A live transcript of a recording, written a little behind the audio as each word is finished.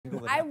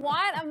jingle. I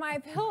want a My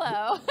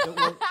Pillow.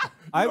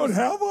 I don't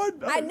have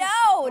one? I know.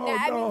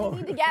 Oh, I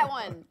need to get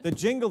one. The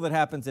jingle that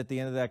happens at the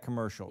end of that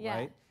commercial, Yeah.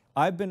 right?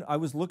 I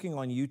was looking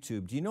on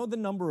YouTube. Do you know the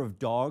number of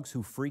dogs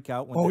who freak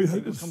out when Oh, that yeah,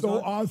 jingle it's comes so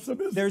on?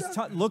 awesome, isn't There's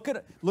it? look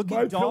at My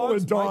Pillow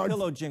dogs, and My dogs.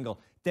 Pillow jingle.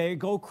 They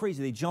go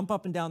crazy. They jump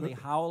up and down. They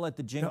howl at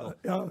the jingle.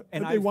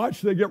 And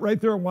they get right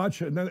there and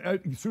watch it. And then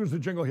as soon as the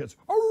jingle hits,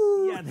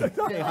 yeah,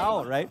 they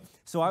howl, right?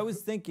 So I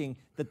was thinking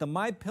that the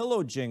My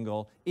Pillow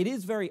jingle, it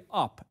is very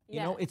up.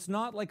 You know, it's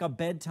not like a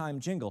bedtime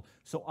jingle.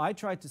 So I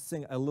tried to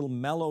sing a little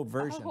mellow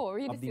version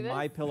of the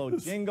My Pillow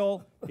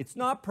jingle. It's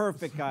not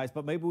perfect, guys,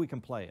 but maybe we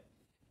can play it.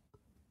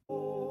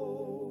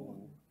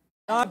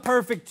 Not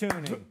perfect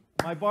tuning.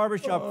 My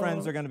barbershop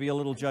friends are going to be a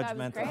little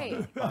judgmental. That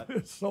was great.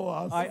 It's so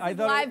awesome. I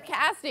thought live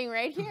casting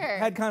right here.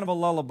 Had kind of a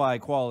lullaby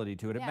quality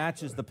to it. It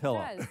matches the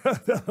pillow.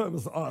 That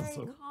was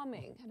awesome. Very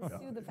calming. Kind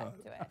of soothe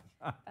effect to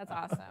it. That's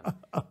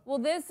awesome. Well,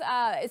 this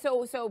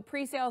so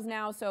pre-sales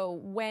now. So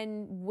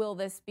when will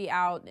this be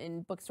out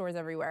in bookstores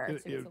everywhere?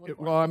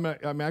 Well,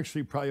 I'm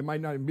actually probably it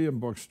might not even be in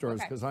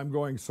bookstores because I'm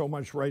going so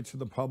much right to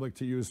the public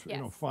to use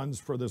funds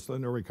for this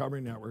Linda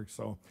Recovery Network.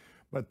 So.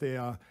 But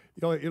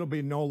it'll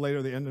be no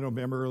later the end of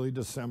November, early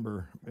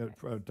December.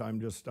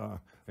 I'm just the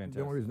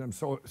only reason I'm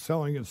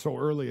selling it so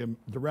early and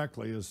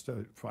directly is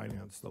to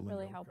finance the Linda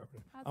Recovery.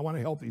 I want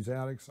to help these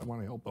addicts. I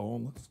want to help the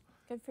homeless.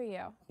 Good for you.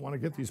 I want to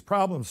get these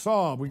problems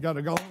solved. We got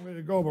a long way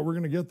to go, but we're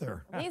going to get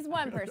there. At least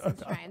one person's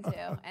trying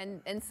to,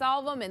 and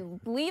solve them and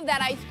leave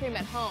that ice cream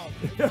at home.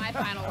 Is my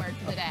final word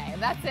for the day.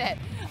 That's it.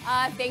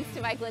 Thanks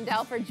to Mike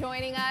Lindell for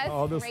joining us.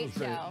 Oh, this Great was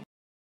great. show.